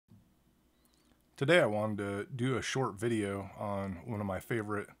Today I wanted to do a short video on one of my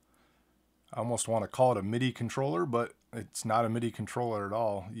favorite, I almost want to call it a MIDI controller, but it's not a MIDI controller at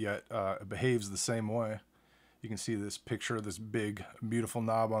all, yet it behaves the same way. You can see this picture of this big, beautiful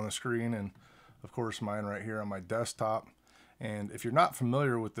knob on the screen, and of course mine right here on my desktop. And if you're not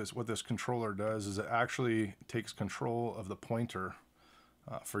familiar with this, what this controller does is it actually takes control of the pointer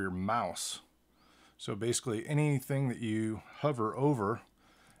for your mouse. So basically anything that you hover over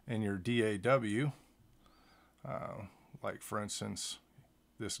in your DAW, like for instance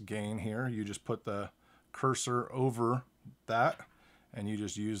this gain here, you just put the cursor over that and you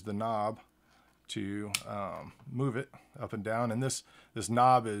just use the knob to move it up and down. And this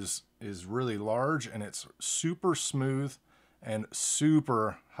knob is really large, and it's super smooth and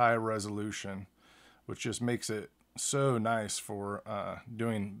super high resolution, which just makes it so nice for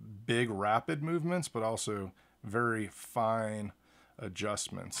doing big rapid movements, but also very fine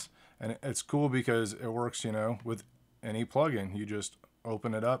adjustments. And it's cool because it works, you know, with any plugin. You just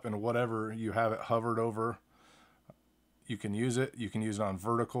open it up and whatever you have it hovered over, you can use it. You can use it on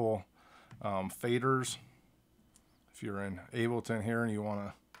vertical faders. If you're in Ableton here and you want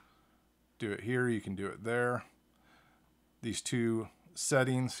to do it here, you can do it there. These two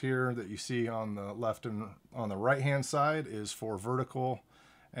settings here that you see on the left and on the right hand side is for vertical,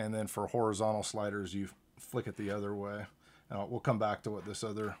 and then for horizontal sliders you flick it the other way. And we'll come back to what this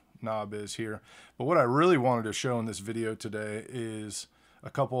other knob is here. But what I really wanted to show in this video today is a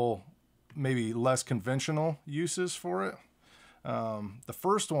couple maybe less conventional uses for it. The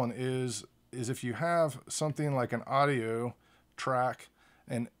first one is if you have something like an audio track,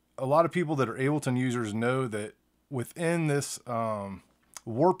 and a lot of people that are Ableton users know that within this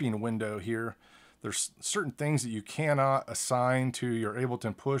warping window here, there's certain things that you cannot assign to your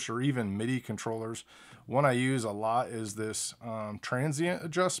Ableton Push or even MIDI controllers. One I use a lot is this transient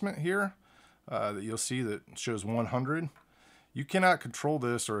adjustment here that you'll see that shows 100. You cannot control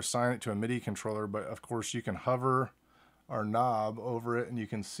this or assign it to a MIDI controller, but of course you can hover our knob over it and you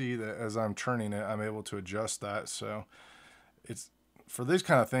can see that as I'm turning it, I'm able to adjust that. So it's, for these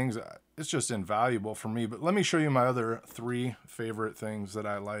kind of things, it's just invaluable for me. But let me show you my other three favorite things that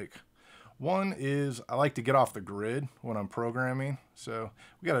I like. One is I like to get off the grid when I'm programming. So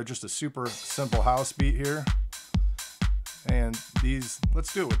we got just a super simple house beat here. And these,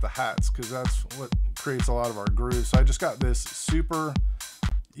 let's do it with the hats because that's what creates a lot of our grooves. So I just got this super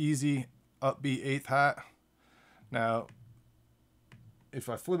easy upbeat eighth hat. Now, if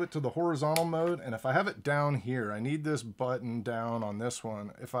I flip it to the horizontal mode, and if I have it down here, I need this button down on this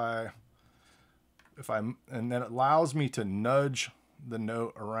one. And then it allows me to nudge the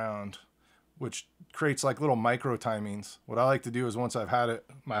note around, which creates like little micro timings. What I like to do is once I've had it,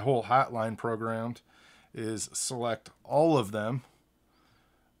 my whole hat line programmed, is select all of them,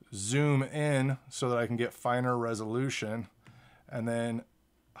 zoom in so that I can get finer resolution, and then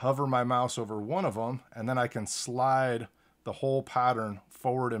hover my mouse over one of them, and then I can slide the whole pattern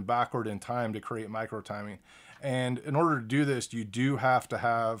forward and backward in time to create micro timing. And in order to do this, you do have to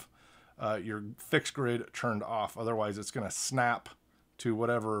have your fixed grid turned off. Otherwise it's going to snap to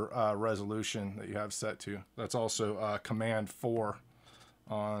whatever resolution that you have set to. That's also Command 4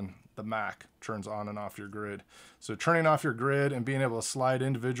 on the Mac, turns on and off your grid. So turning off your grid and being able to slide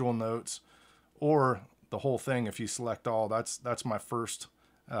individual notes or the whole thing if you select all, that's my first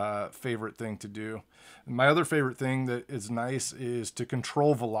favorite thing to do. And my other favorite thing that is nice is to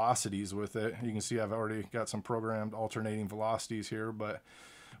control velocities with it. You can see I've already got some programmed alternating velocities here, but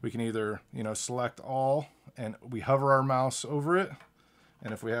we can either, you know, select all and we hover our mouse over it.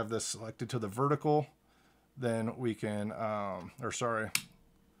 And if we have this selected to the vertical, then we can, or sorry,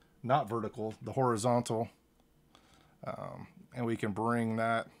 not vertical, the horizontal, and we can bring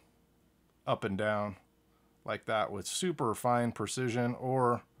that up and down like that with super fine precision,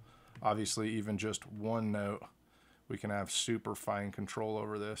 or obviously even just one note, we can have super fine control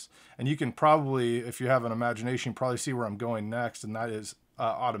over this. And you can probably, if you have an imagination, probably see where I'm going next, and that is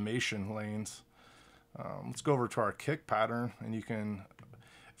automation lanes. Let's go over to our kick pattern, and you can,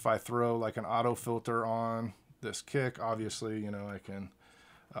 if I throw like an auto filter on this kick, obviously, you know, I can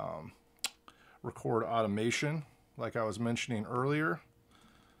record automation like I was mentioning earlier.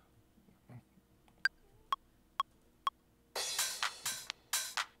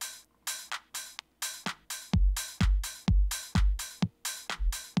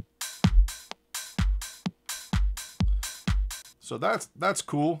 So that's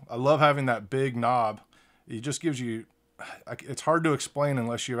cool. I love having that big knob. It just gives you, it's hard to explain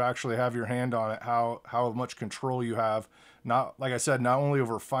unless you actually have your hand on it, how much control you have. Not, like I said, not only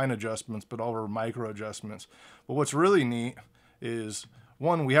over fine adjustments, but over micro adjustments. But what's really neat is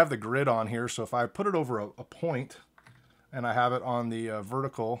one, we have the grid on here, so if I put it over a point and I have it on the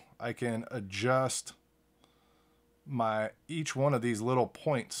vertical, I can adjust each one of these little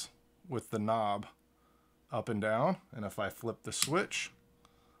points with the knob up and down. And if I flip the switch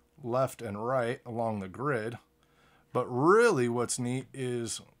left and right along the grid, but really what's neat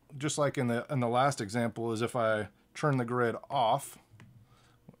is, just like in the last example, is if I turn the grid off,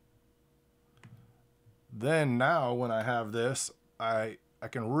 then now when I have this, I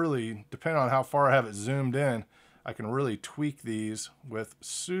can really, depending on how far I have it zoomed in, I can really tweak these with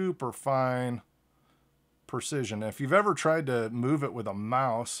super fine precision. If you've ever tried to move it with a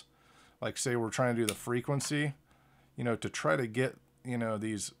mouse, like say we're trying to do the frequency, you know, to try to get, you know,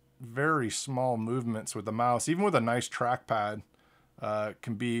 these very small movements with the mouse, even with a nice trackpad,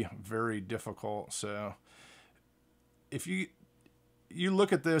 can be very difficult. So if you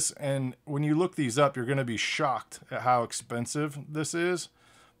look at this, and when you look these up, you're going to be shocked at how expensive this is.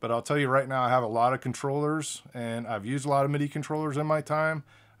 But I'll tell you right now, I have a lot of controllers, and I've used a lot of MIDI controllers in my time.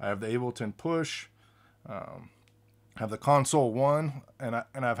 I have the Ableton Push, I have the Console 1, and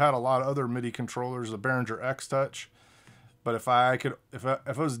I've had a lot of other MIDI controllers, the Behringer X Touch. But if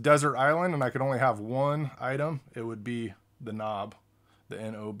it was Desert Island and I could only have one item, it would be the knob, the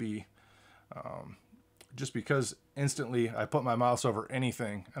nOb. Just because instantly I put my mouse over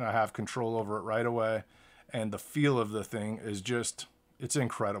anything and I have control over it right away, and the feel of the thing is just, it's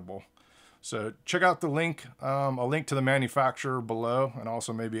incredible. So check out the link. I'll link to the manufacturer below, and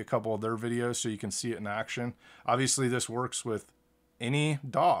also maybe a couple of their videos so you can see it in action. Obviously this works with any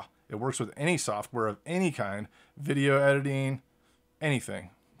DAW. It works with any software of any kind, video editing, anything.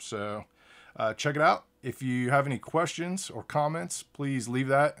 So check it out. If you have any questions or comments, please leave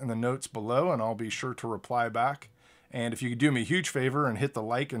that in the notes below, and I'll be sure to reply back. And if you could do me a huge favor and hit the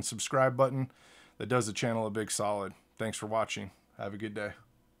like and subscribe button, that does the channel a big solid. Thanks for watching. Have a good day.